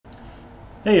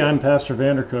Hey, I'm Pastor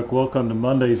Vandercook. Welcome to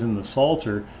Mondays in the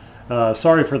Psalter.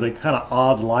 Sorry for the kind of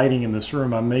odd lighting in this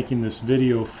room. I'm making this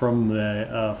video from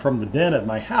the den at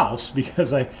my house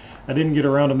because I didn't get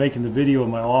around to making the video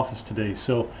in my office today.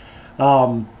 So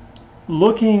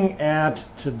looking at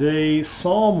today,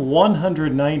 Psalm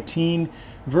 119,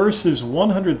 verses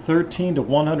 113 to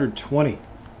 120.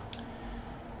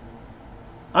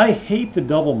 I hate the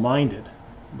double-minded,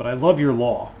 but I love your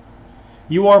law.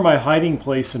 You are my hiding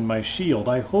place and my shield.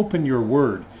 I hope in your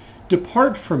word.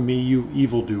 Depart from me, you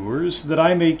evildoers, that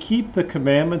I may keep the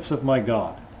commandments of my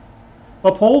God.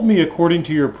 Uphold me according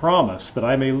to your promise, that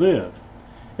I may live.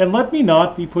 And let me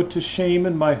not be put to shame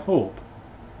in my hope.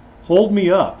 Hold me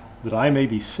up, that I may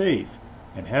be safe,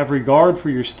 and have regard for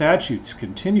your statutes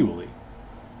continually.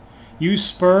 You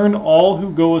spurn all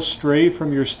who go astray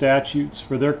from your statutes,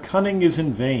 for their cunning is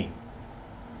in vain.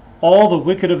 All the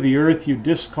wicked of the earth you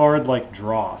discard like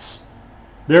dross.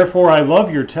 Therefore I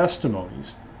love your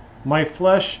testimonies. My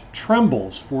flesh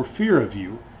trembles for fear of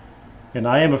you, and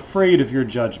I am afraid of your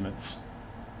judgments.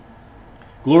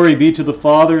 Glory be to the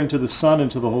Father, and to the Son, and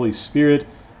to the Holy Spirit,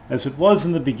 as it was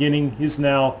in the beginning, is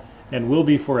now, and will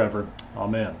be forever.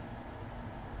 Amen.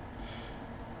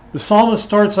 The psalmist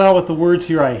starts out with the words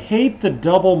here, I hate the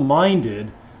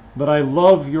double-minded, but I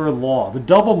love your law. The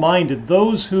double-minded,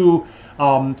 those who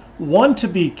want to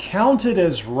be counted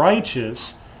as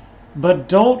righteous, but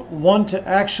don't want to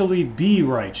actually be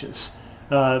righteous.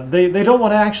 They don't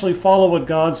want to actually follow what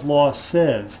God's law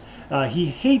says. He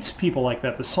hates people like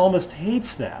that. The psalmist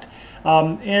hates that.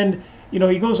 And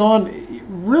he goes on,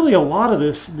 really a lot of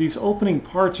these opening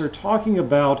parts are talking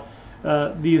about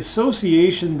the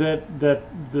association that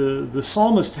the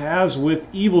psalmist has with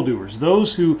evildoers,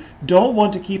 those who don't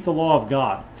want to keep the law of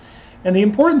God. And the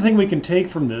important thing we can take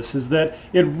from this is that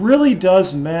it really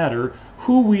does matter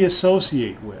who we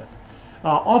associate with.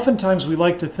 Oftentimes we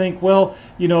like to think, well,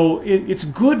 it's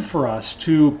good for us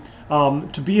to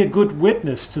be a good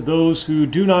witness to those who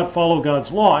do not follow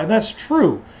God's law. And that's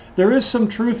true. There is some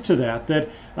truth to that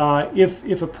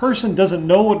if a person doesn't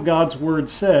know what God's Word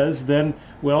says, then,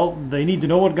 well, they need to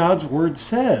know what God's Word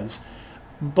says.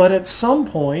 But at some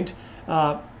point,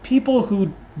 people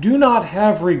who do not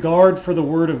have regard for the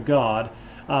Word of God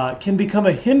can become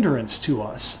a hindrance to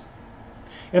us.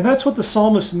 And that's what the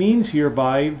psalmist means here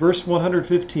by verse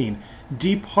 115.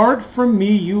 Depart from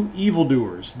me, you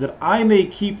evildoers, that I may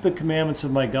keep the commandments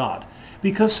of my God.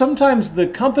 Because sometimes the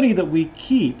company that we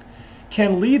keep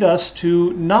can lead us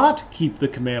to not keep the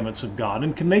commandments of God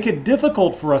and can make it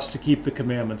difficult for us to keep the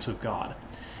commandments of God.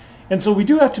 And so we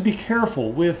do have to be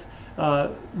careful with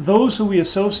those who we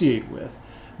associate with,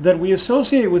 that we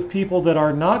associate with people that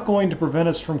are not going to prevent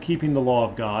us from keeping the law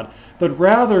of God, but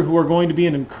rather who are going to be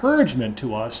an encouragement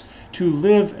to us to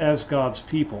live as God's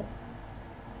people.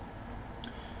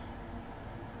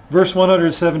 Verse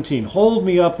 117, hold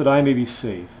me up that I may be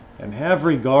safe, and have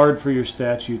regard for your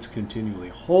statutes continually.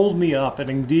 Hold me up,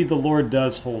 and indeed the Lord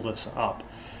does hold us up.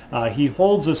 He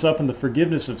holds us up in the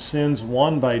forgiveness of sins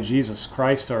won by Jesus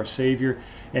Christ our Savior,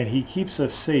 and He keeps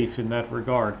us safe in that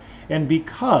regard. And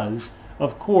because,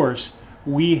 of course,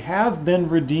 we have been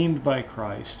redeemed by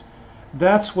Christ,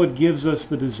 that's what gives us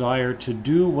the desire to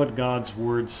do what God's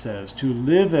Word says, to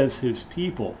live as His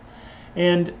people.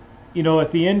 And,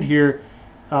 at the end here,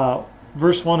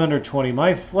 verse 120,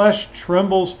 my flesh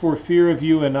trembles for fear of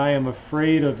you, and I am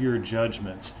afraid of your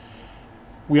judgments.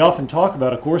 We often talk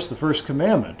about, of course, the first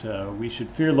commandment. We should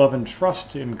fear, love, and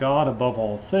trust in God above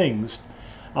all things.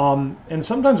 And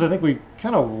sometimes I think we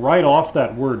kind of write off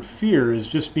that word fear as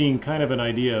just being kind of an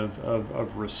idea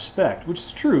of respect, which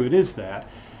is true, it is that.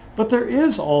 But there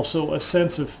is also a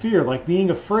sense of fear, like being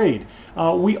afraid.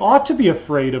 We ought to be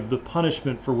afraid of the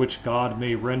punishment for which God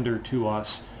may render to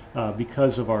us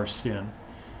because of our sin.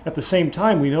 At the same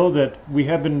time, we know that we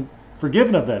have been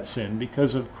forgiven of that sin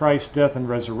because of Christ's death and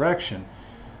resurrection.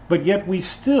 But yet we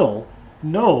still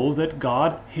know that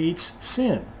God hates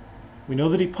sin. We know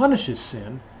that He punishes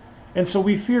sin, and so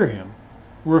we fear Him.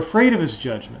 We're afraid of His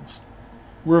judgments.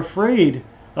 We're afraid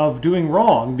of doing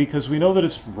wrong because we know that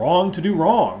it's wrong to do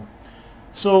wrong.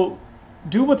 So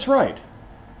do what's right.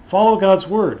 Follow God's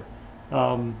Word.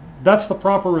 That's the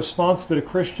proper response that a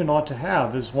Christian ought to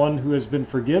have as one who has been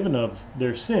forgiven of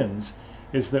their sins,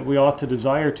 is that we ought to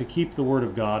desire to keep the Word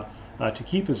of God, to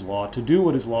keep His law, to do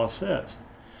what His law says.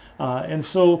 And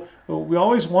so we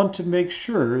always want to make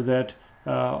sure that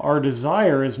our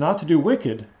desire is not to do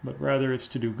wicked, but rather it's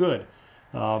to do good.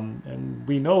 And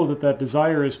we know that that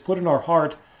desire is put in our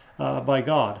heart by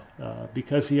God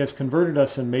because He has converted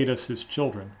us and made us His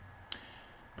children.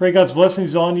 Pray God's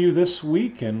blessings on you this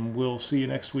week, and we'll see you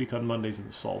next week on Mondays in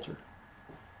the Psalter.